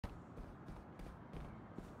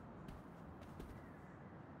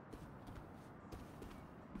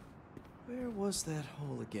Where was that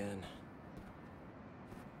hole again?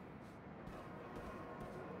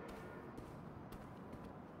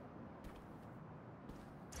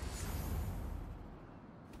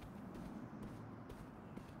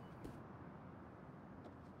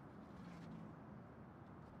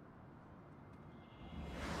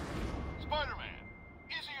 Spider-Man,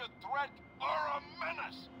 is he a threat or a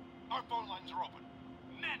menace? Our phone lines are open.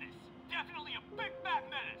 Menace. Definitely a big fat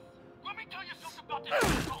menace. Let me tell you something about this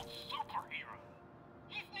so-called superhero.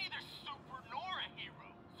 He's neither super nor a hero.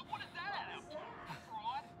 So what does that add up to? A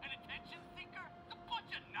fraud? An attention seeker? It's a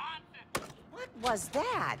bunch of nonsense. What was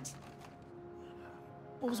that?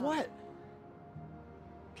 What was what?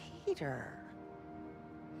 Peter.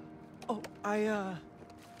 Oh,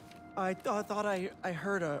 I thought I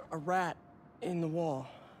heard a rat in the wall.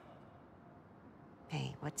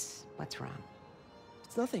 Hey, what's wrong?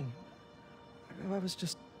 It's nothing. I was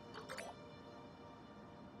just...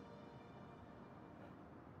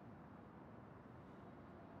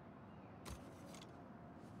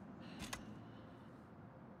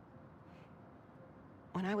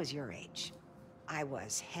 When I was your age, I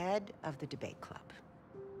was head of the debate club,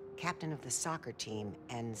 captain of the soccer team,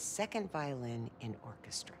 and second violin in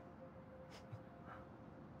orchestra.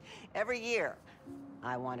 Every year,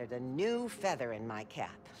 I wanted a new feather in my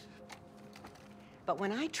cap. But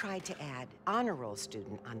when I tried to add honor roll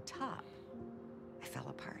student on top, I fell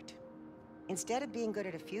apart. Instead of being good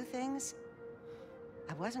at a few things,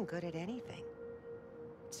 I wasn't good at anything.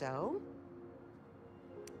 So,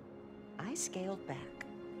 I scaled back.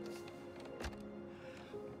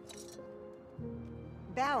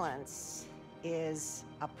 Balance is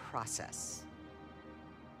a process,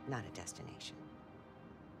 not a destination.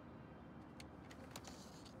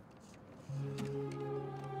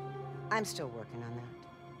 I'm still working on that.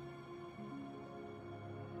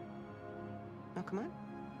 Oh, come on.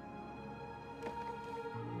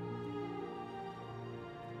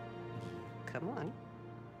 Come on.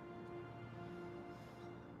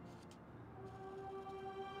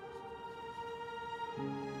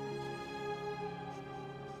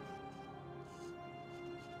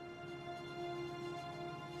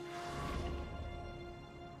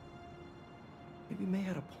 Maybe May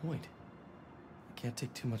had a point. I can't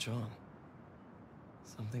take too much on.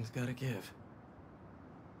 Something's gotta give.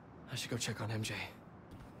 I should go check on MJ.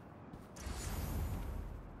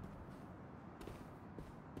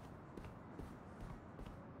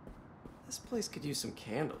 This place could use some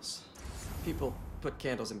candles. People put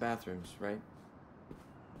candles in bathrooms, right?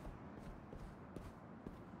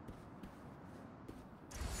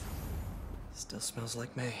 Still smells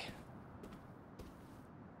like May.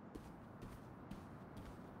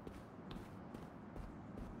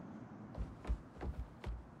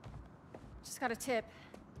 Just got a tip.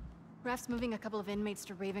 Raft's moving a couple of inmates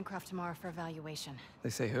to Ravencroft tomorrow for evaluation.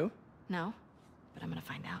 They say who? No, but I'm gonna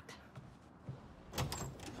find out.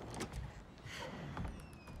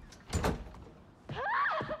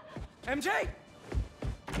 MJ!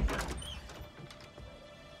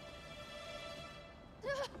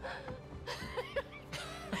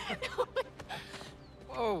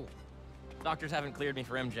 Whoa! Doctors haven't cleared me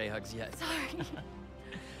for MJ hugs yet. Sorry.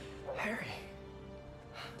 Harry.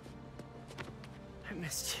 I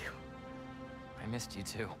missed you. I missed you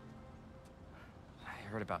too. I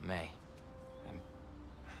heard about May. I'm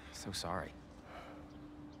so sorry.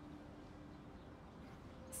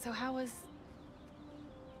 So how was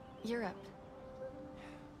Europe?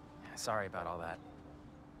 Sorry about all that.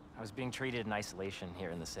 I was being treated in isolation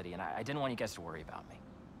here in the city, and I didn't want you guys to worry about me.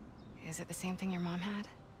 Is it the same thing your mom had?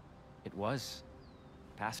 It was.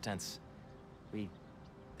 Past tense. We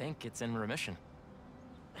think it's in remission.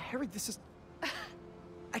 Harry, this is...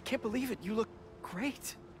 I can't believe it. You look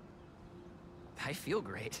great. I feel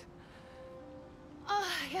great. I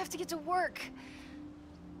have to get to work.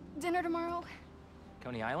 Dinner tomorrow?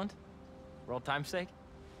 Coney Island? For old time's sake?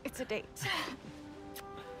 It's a date.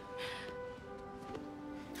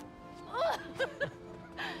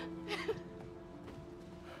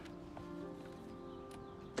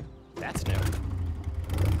 That's new.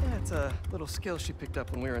 Yeah, it's a little skill she picked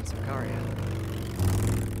up when we were in Sakaria.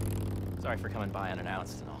 Sorry for coming by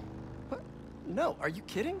unannounced and all. What? No, are you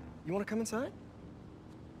kidding? You want to come inside?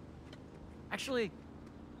 Actually,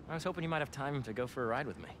 I was hoping you might have time to go for a ride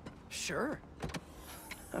with me. Sure.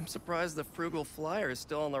 I'm surprised the frugal flyer is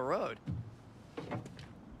still on the road.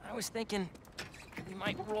 I was thinking we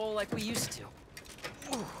might roll like we used to.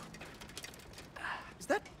 Ooh. Is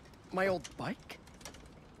that my old bike?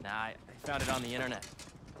 Nah, I found it on the internet.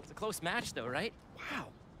 It's a close match though, right? Wow.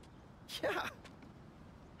 Yeah.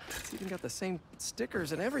 It's even got the same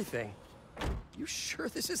stickers and everything. You sure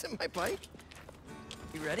this isn't my bike?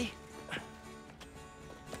 You ready?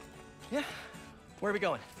 Yeah. Where are we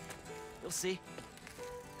going? You'll see.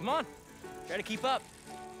 Come on. Try to keep up.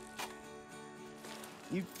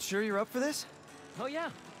 You sure you're up for this? Oh yeah,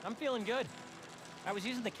 I'm feeling good. I was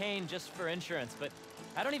using the cane just for insurance, but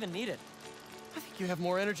I don't even need it. I think you have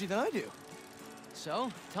more energy than I do.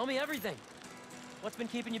 So, tell me everything. What's been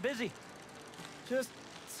keeping you busy? Just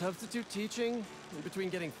substitute teaching in between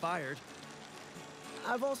getting fired.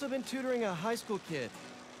 I've also been tutoring a high school kid.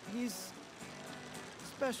 He's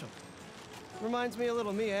special. Reminds me a little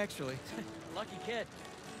of me, actually. Lucky kid.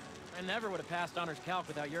 I never would have passed honors calc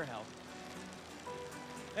without your help.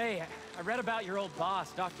 Hey, I read about your old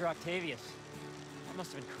boss, Dr. Octavius. That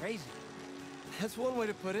must have been crazy. That's one way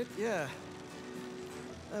to put it, yeah.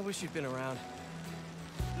 I wish you'd been around.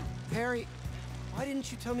 Harry, why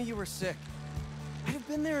didn't you tell me you were sick? I'd have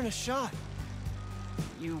been there in a shot.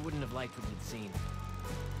 You wouldn't have liked what you'd seen.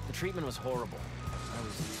 The treatment was horrible. I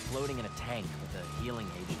was floating in a tank with a healing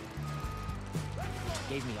agent. It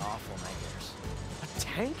gave me awful nightmares. A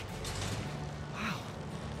tank? Wow.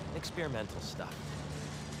 Experimental stuff.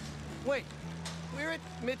 Wait, we're at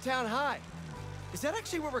Midtown High. Is that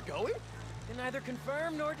actually where we're going? Can neither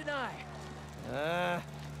confirm nor deny.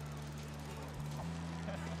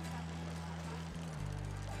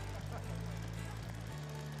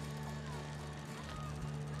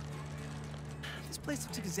 This place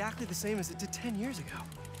looks exactly the same as it did 10 years ago.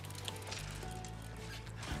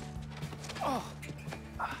 Oh.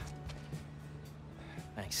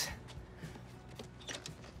 Thanks.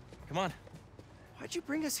 Come on. Why'd you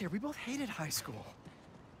bring us here? We both hated high school.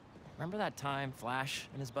 Remember that time Flash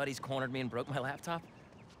and his buddies cornered me and broke my laptop?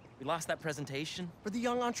 We lost that presentation, For the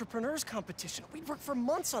Young Entrepreneurs Competition. We'd worked for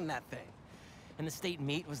months on that thing. and the state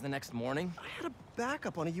meet was the next morning, I had a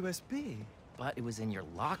backup on a USB. but it was in your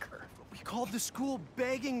locker. We called the school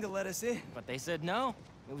begging to let us in. But they said no.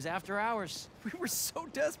 It was after hours. We were so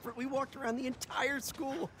desperate, we walked around the entire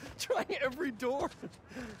school, trying every door.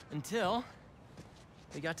 Until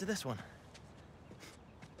we got to this one.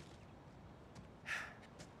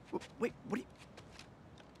 Wait, what do you...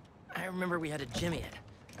 I remember we had to jimmy it.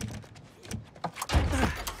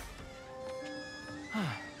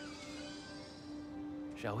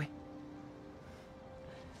 Shall we?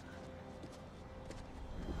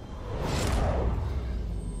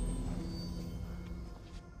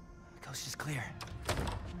 The coast is clear.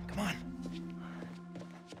 Come on. You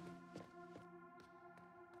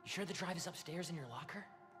sure the drive is upstairs in your locker?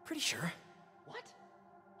 Pretty sure. What?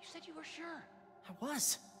 You said you were sure. I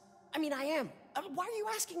was. I mean, I am. Why are you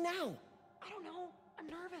asking now? I don't know. I'm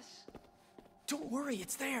nervous. Don't worry,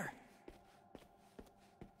 it's there.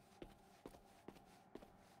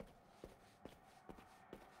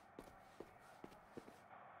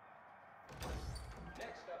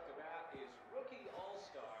 Next up to bat is rookie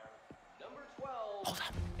all-star, number 12, Hold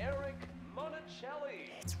up. Eric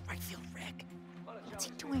Monticelli. It's right field Rick. What's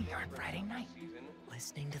he doing here on Friday night?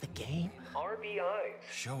 Listening to the game? RBIs.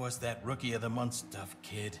 Show us that Rookie of the Month stuff,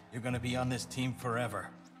 kid. You're gonna be on this team forever.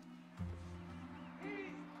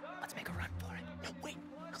 Let's make a run for it. No, wait.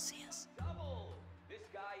 He'll see us. Double. This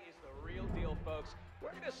guy is the real deal, folks.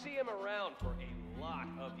 We're gonna see him around for a lot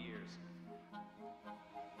of years.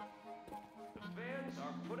 The fans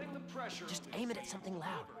are putting the pressure. Just aim it at something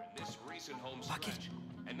loud. In this recent home Bucket. stretch,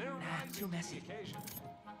 and they're rising too messy. to the occasion.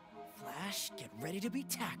 Flash, get ready to be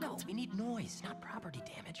tackled. No, we need noise, not property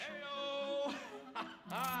damage. Heyo!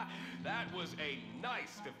 That was a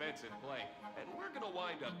nice defensive play. And we're gonna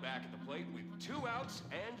wind up back at the plate with 2 outs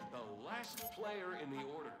and the last player in the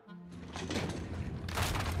order.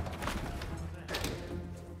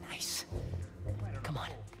 Nice. Come on.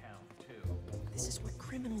 This is what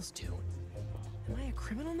criminals do. Am I a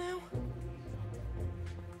criminal now?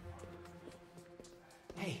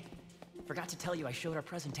 Hey, forgot to tell you I showed our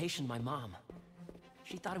presentation to my mom.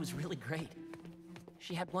 She thought it was really great.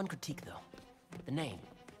 She had one critique, though. The name.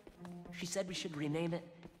 She said we should rename it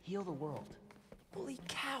Heal the World. Holy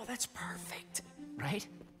cow, that's perfect. Right?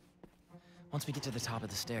 Once we get to the top of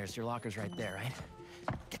the stairs, your locker's right there, right?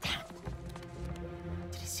 Get down.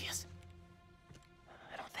 Did he see us?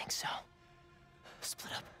 I don't think so.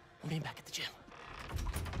 Split up. We'll meet him back at the gym.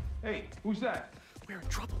 Hey, who's that? We're in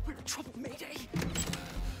trouble. We're in trouble, Mayday.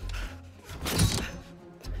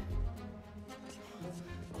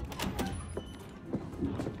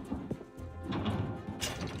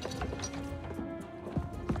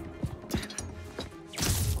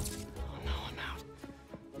 Oh no, I'm out.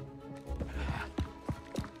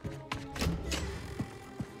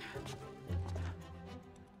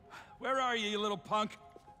 Where are you, you little punk?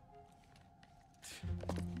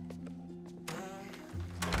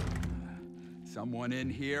 Someone in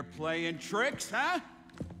here playing tricks, huh?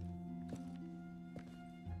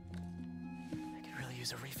 I could really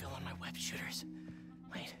use a refill on my web shooters.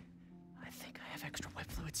 Wait, I think I have extra web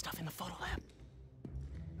fluid stuff in the photo lab.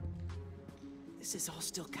 This is all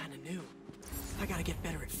still kind of new. I gotta get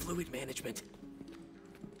better at fluid management.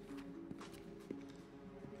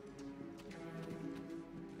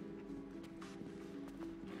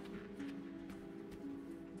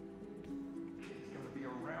 He's gonna be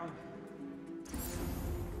around.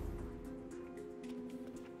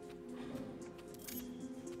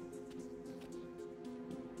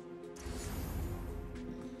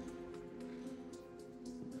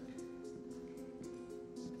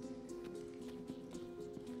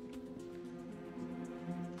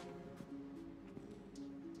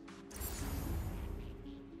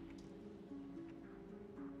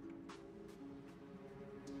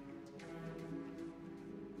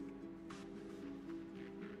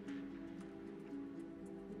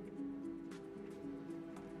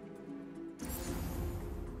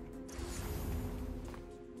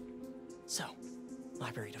 So,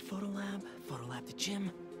 library to photo lab to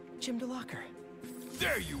gym, gym to locker.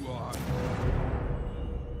 There you are!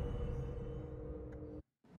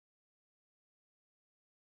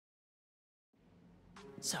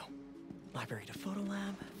 So, library to photo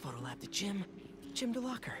lab to gym, gym to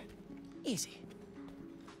locker. Easy.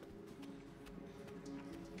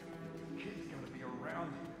 He's gonna be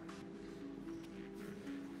around.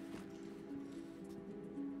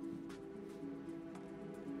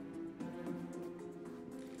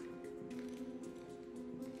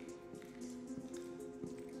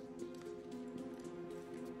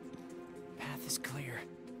 Path is clear.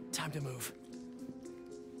 Time to move.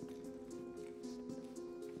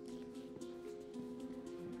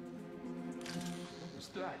 What's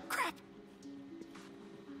that? Crap!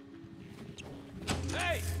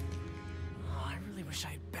 Hey! Oh, I really wish I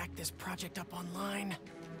had backed this project up online.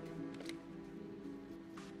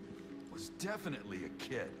 Was definitely a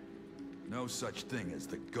kid. No such thing as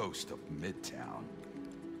the ghost of Midtown.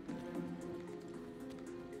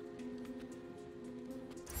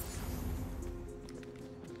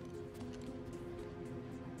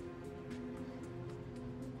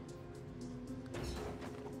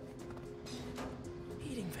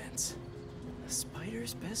 Heating vents. A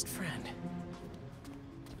spider's best friend.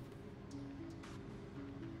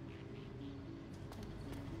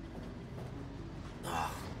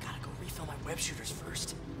 Oh, gotta go refill my web shooters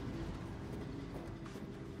first.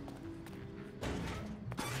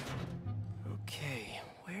 Okay,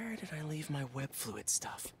 where did I leave my web fluid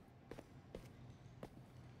stuff?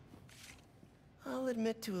 I'll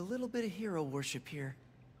admit to a little bit of hero worship here.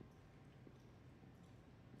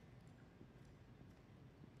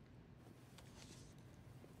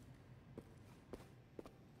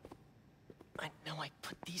 I know I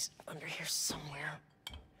put these under here somewhere.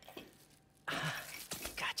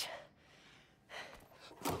 Gotcha.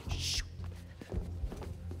 Shoot.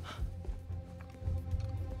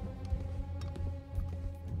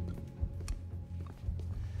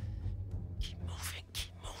 Keep moving,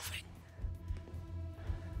 keep moving.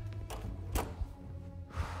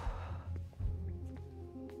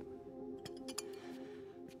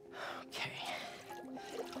 Okay.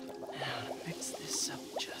 Now mix this up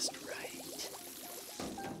just right.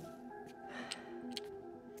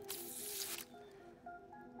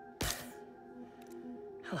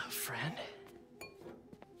 Hello, friend.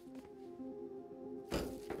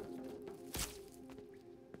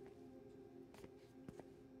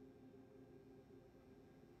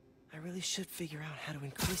 I really should figure out how to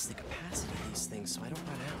increase the capacity of these things so I don't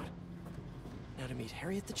run out. Now to meet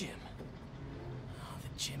Harry at the gym. Oh,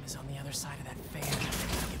 the gym is on the other side of that fan. I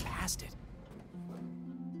gotta get past it.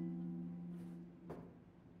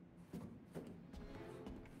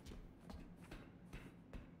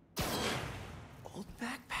 Old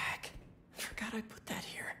backpack. Forgot I put that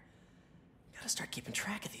here. Gotta start keeping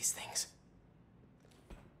track of these things.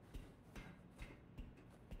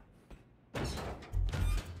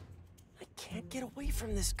 I can't get away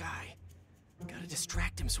from this guy. Gotta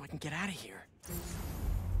distract him so I can get out of here.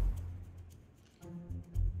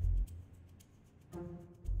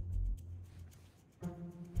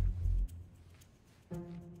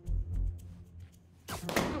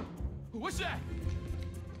 What's that?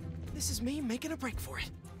 This is me making a break for it.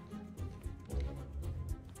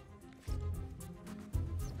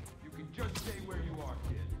 You can just stay where you are,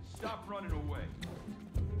 kid. Stop running away.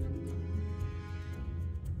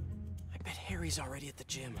 I bet Harry's already at the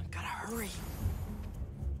gym. Gotta hurry.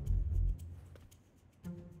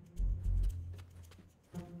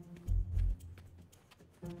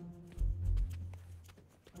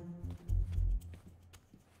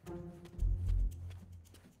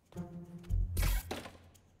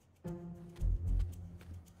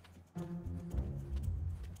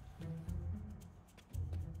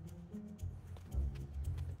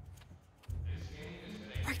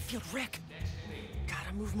 Garfield, Rick!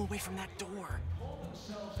 Gotta move him away from that door.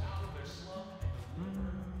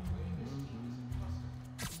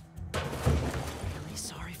 Really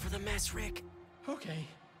sorry for the mess, Rick. Okay,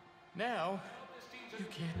 now you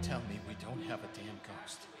can't tell me we don't have a damn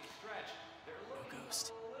ghost. No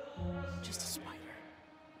ghost. Just a spider.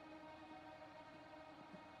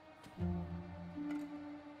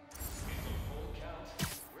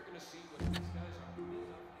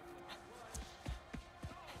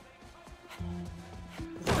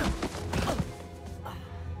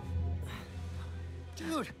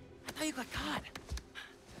 Dude, I thought you got caught.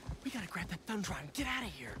 We gotta grab that thumb drive and get out of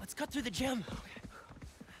here. Let's cut through the gym.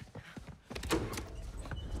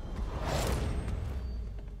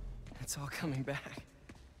 It's all coming back.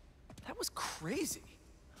 That was crazy.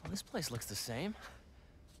 Well, this place looks the same.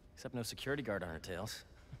 Except no security guard on our tails.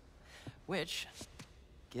 Which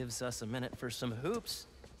gives us a minute for some hoops.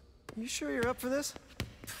 You sure you're up for this?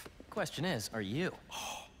 Question is, are you?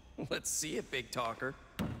 Let's see it, big talker.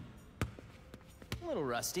 A little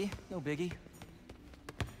rusty, no biggie.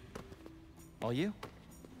 All you?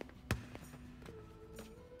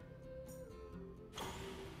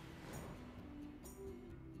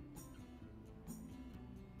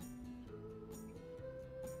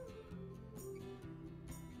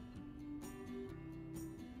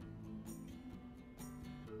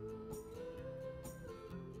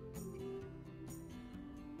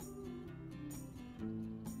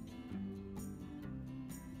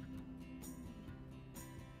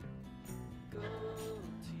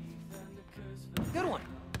 Good one.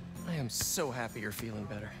 I am so happy you're feeling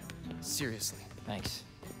better. Seriously. Thanks.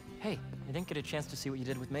 Hey, I didn't get a chance to see what you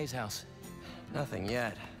did with May's house. Nothing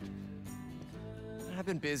yet. I've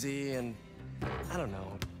been busy and I don't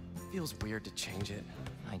know. It feels weird to change it.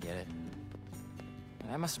 I get it.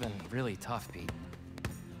 That must have been really tough, Pete.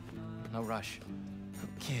 No rush.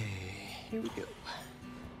 Okay, here we go.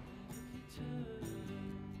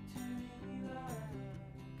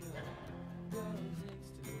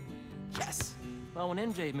 Yes! Well, when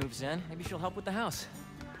MJ moves in, maybe she'll help with the house.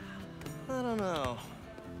 I don't know.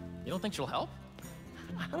 You don't think she'll help?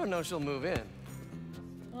 I don't know if she'll move in.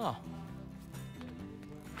 Oh.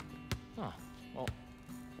 Oh, well,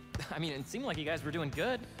 I mean, it seemed like you guys were doing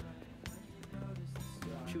good.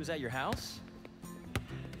 She was at your house?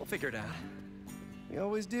 We'll figure it out. We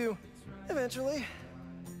always do. Eventually.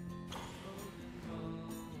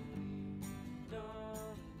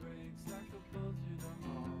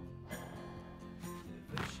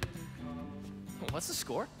 What's the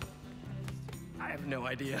score? I have no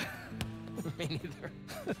idea. Me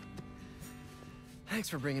neither. Thanks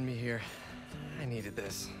for bringing me here. I needed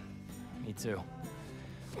this. Me too.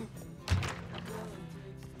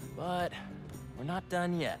 But we're not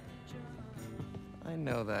done yet. I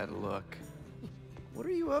know that look. What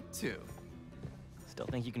are you up to? Still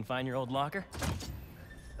think you can find your old locker?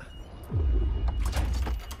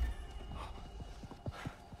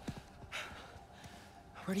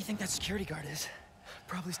 Where do you think that security guard is?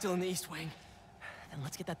 Probably still in the East Wing. Then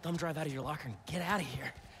let's get that thumb drive out of your locker and get out of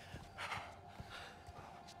here.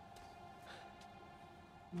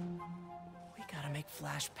 We gotta make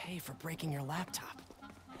Flash pay for breaking your laptop.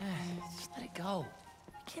 Just let it go.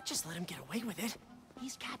 You can't just let him get away with it.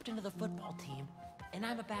 He's captain of the football team, and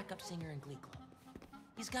I'm a backup singer in Glee Club.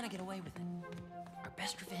 He's gonna get away with it. Our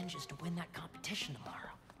best revenge is to win that competition tomorrow.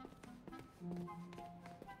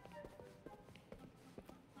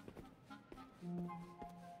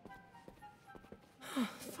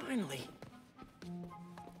 Finally.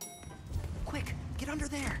 Quick, get under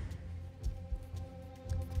there.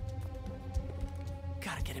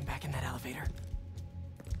 Gotta get him back in that elevator.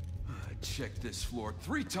 I checked this floor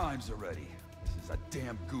 3 times already. This is a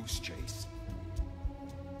damn goose chase.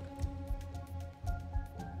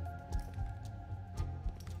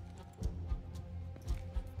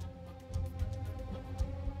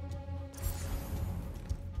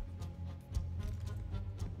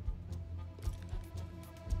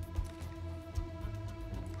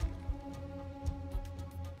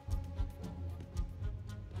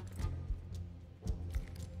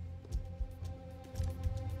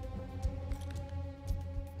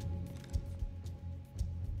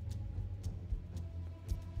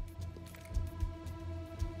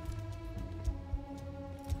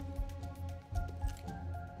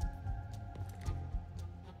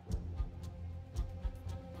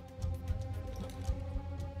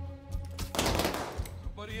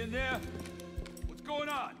 Somebody in there? What's going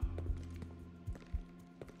on?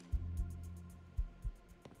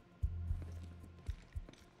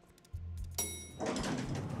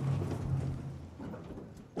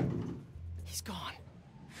 He's gone.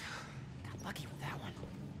 Got lucky with that one.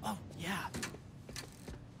 Oh, yeah.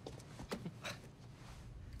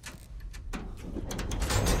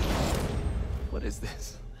 What is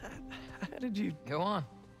this? How did you... Go on.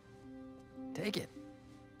 Take it.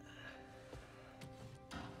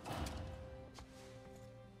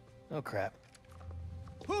 Oh, crap.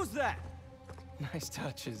 Who's that? Nice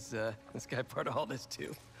touch. Is, this guy part of all this,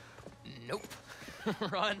 too? Nope.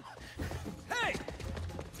 Run. Hey!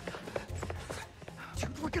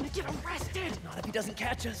 Dude, we're gonna get arrested! Not if he doesn't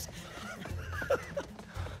catch us.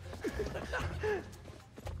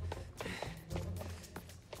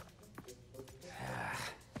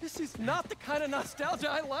 This is not the kind of nostalgia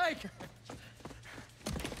I like!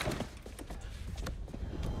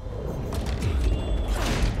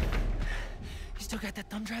 You still got that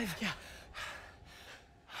thumb drive? Yeah.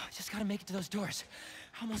 Just gotta make it to those doors.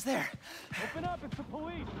 Almost there. Open up, it's the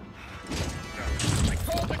police! I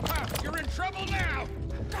called the cops! You're in trouble now!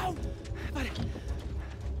 No! But...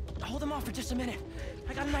 hold them off for just a minute.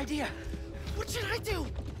 I got an idea. What should I do?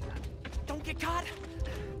 Don't get caught?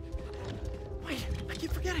 Wait, I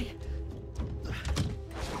keep forgetting.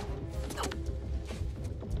 No.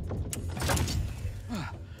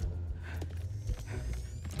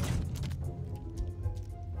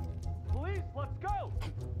 Police, let's go!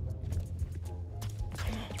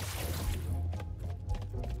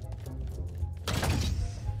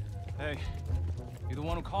 Hey, you the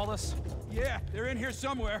one who called us? Yeah, they're in here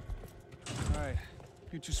somewhere. All right,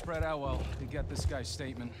 you two spread out while we get this guy's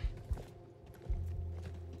statement.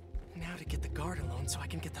 Now to get the guard alone so I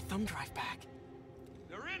can get the thumb drive back.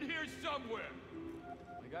 They're in here somewhere!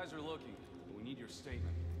 The guys are looking. We need your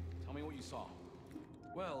statement. Tell me what you saw.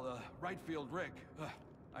 Well, right field Rick,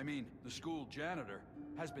 I mean, the school janitor,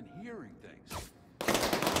 has been hearing things.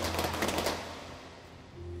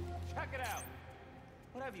 Check it out!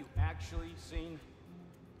 What have you actually seen?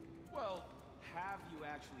 Well, have you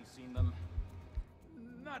actually seen them?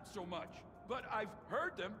 Not so much, but I've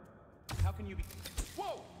heard them. How can you be...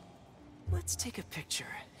 Whoa! Let's take a picture.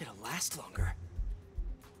 It'll last longer.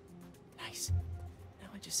 Nice. Now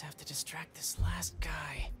I just have to distract this last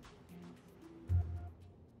guy.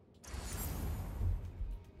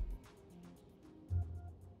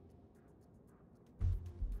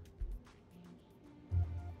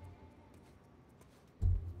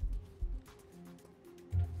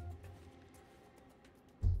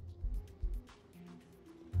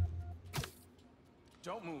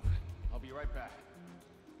 Don't move. I'll be right back.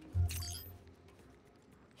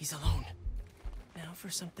 He's alone. Now for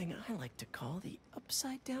something I like to call the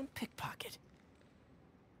upside-down pickpocket.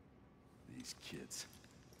 These kids,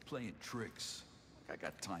 playing tricks. I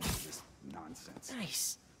got time for this nonsense.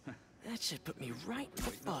 Nice. That should put me right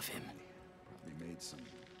above him. Probably made some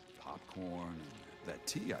popcorn and that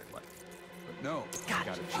tea I like. But no, Got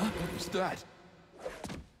I it. What's that?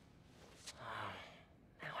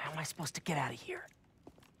 Now how am I supposed to get out of here?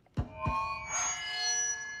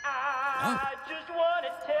 I just want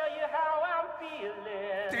to tell you how I'm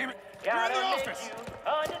feeling. Damn it! Gotta You're in the make office! you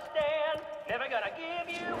understand. Never gonna give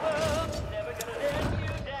you up. Never gonna let you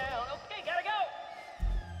down. Okay, gotta go.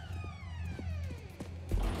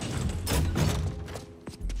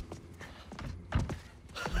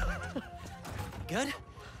 Good?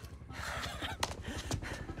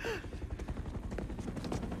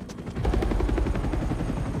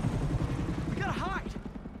 We gotta hide!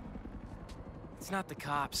 It's not the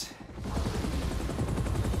cops.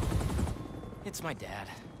 It's my dad.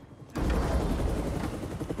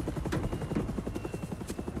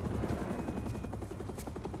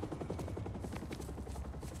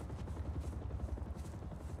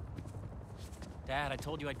 Dad, I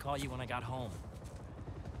told you I'd call you when I got home.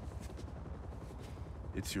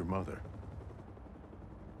 It's your mother.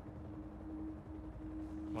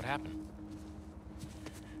 What happened?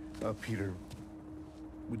 Peter,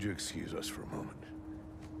 would you excuse us for a moment?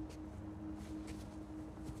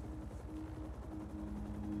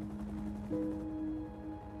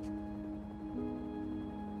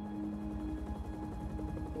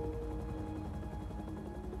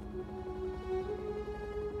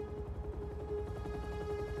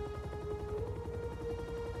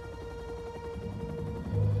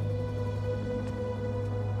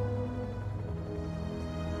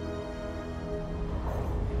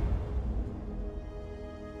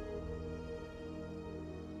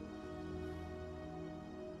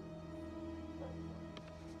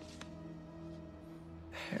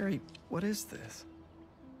 Harry, what is this?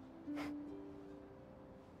 You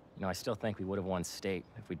know, I still think we would have won state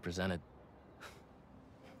if we'd presented.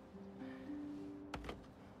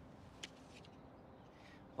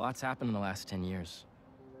 Lots happened in the last 10 years.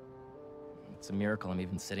 It's a miracle I'm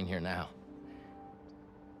even sitting here now.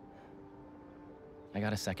 I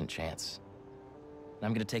got a second chance. And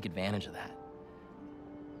I'm gonna take advantage of that.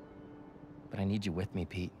 But I need you with me,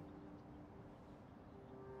 Pete.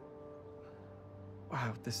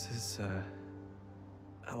 Wow, this is,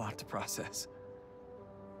 a lot to process.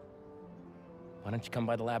 Why don't you come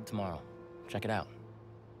by the lab tomorrow? Check it out.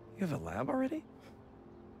 You have a lab already?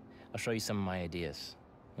 I'll show you some of my ideas,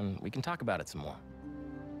 and we can talk about it some more.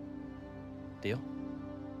 Deal?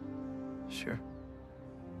 Sure.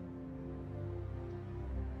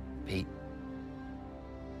 Pete,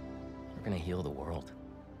 we're gonna heal the world.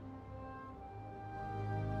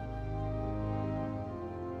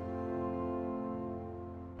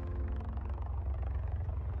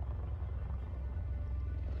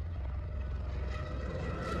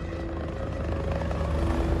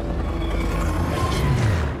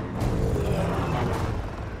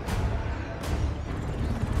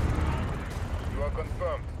 You are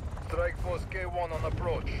confirmed. Strike Force K-1 on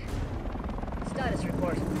approach. Status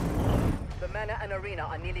report. The Mana and Arena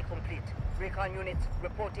are nearly complete. Recon units,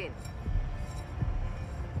 report in.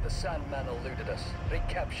 The Sandman eluded us.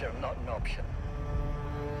 Recapture not an option.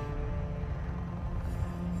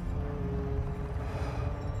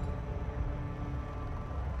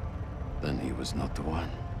 Then he was not the one.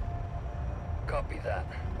 Copy that.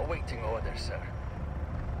 Awaiting orders, sir.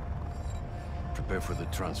 Prepare for the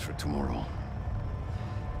transfer tomorrow.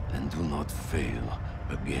 And do not fail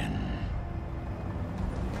again.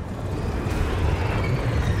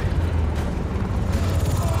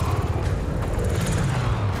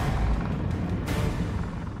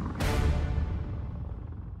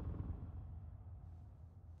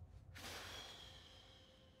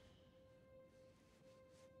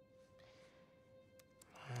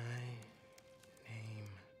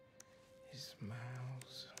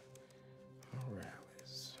 Miles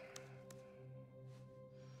Morales.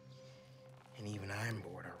 And even I'm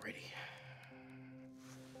bored already.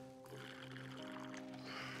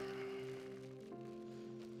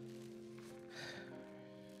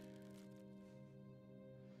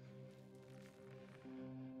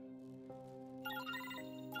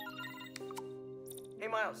 Hey,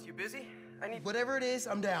 Miles, you busy? I need... Whatever it is,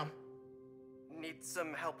 I'm down. Need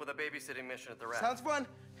some help with a babysitting mission at the raft. Sounds fun.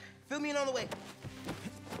 Fill me in on the way.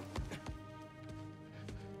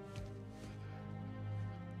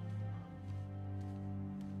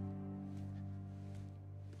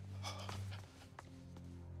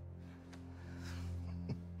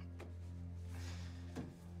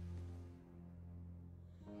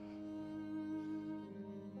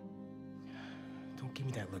 Don't give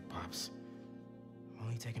me that look, Pops. I'm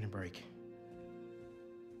only taking a break.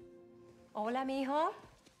 Hola, mijo.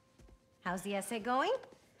 How's the essay going?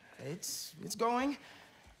 It's going.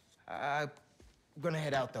 I'm gonna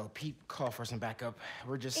head out, though. Pete called for some backup.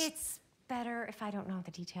 We're just... It's better if I don't know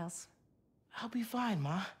the details. I'll be fine,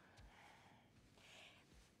 Ma.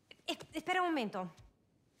 Espera un momento.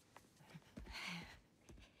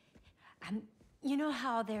 You know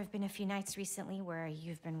how there have been a few nights recently where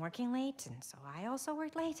you've been working late, and so I also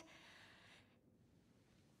worked late?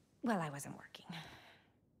 Well, I wasn't working.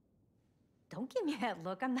 Don't give me that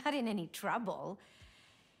look. I'm not in any trouble.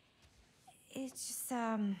 It's just,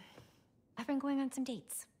 I've been going on some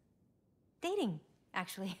dates. Dating,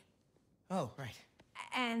 actually. Oh, right.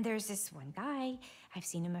 And there's this one guy. I've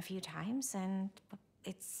seen him a few times, and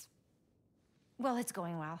it's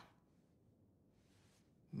going well.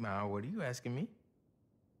 Ma, what are you asking me?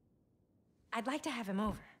 I'd like to have him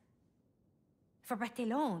over. For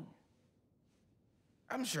Barthelone.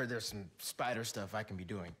 I'm sure there's some spider stuff I can be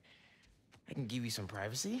doing. I can give you some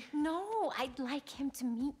privacy. No, I'd like him to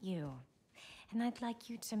meet you. And I'd like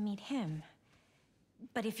you to meet him.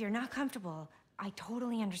 But if you're not comfortable, I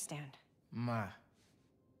totally understand. Ma.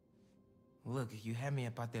 Look, you had me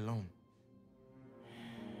at Barthelone.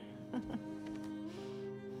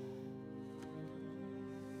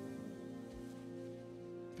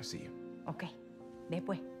 I'll see you. Okay. Ve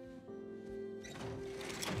pues.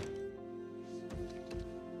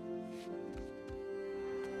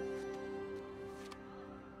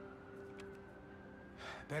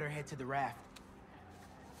 Better head to the raft.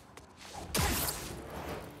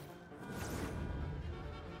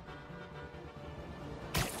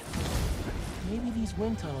 Maybe these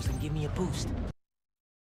wind tunnels can give me a boost.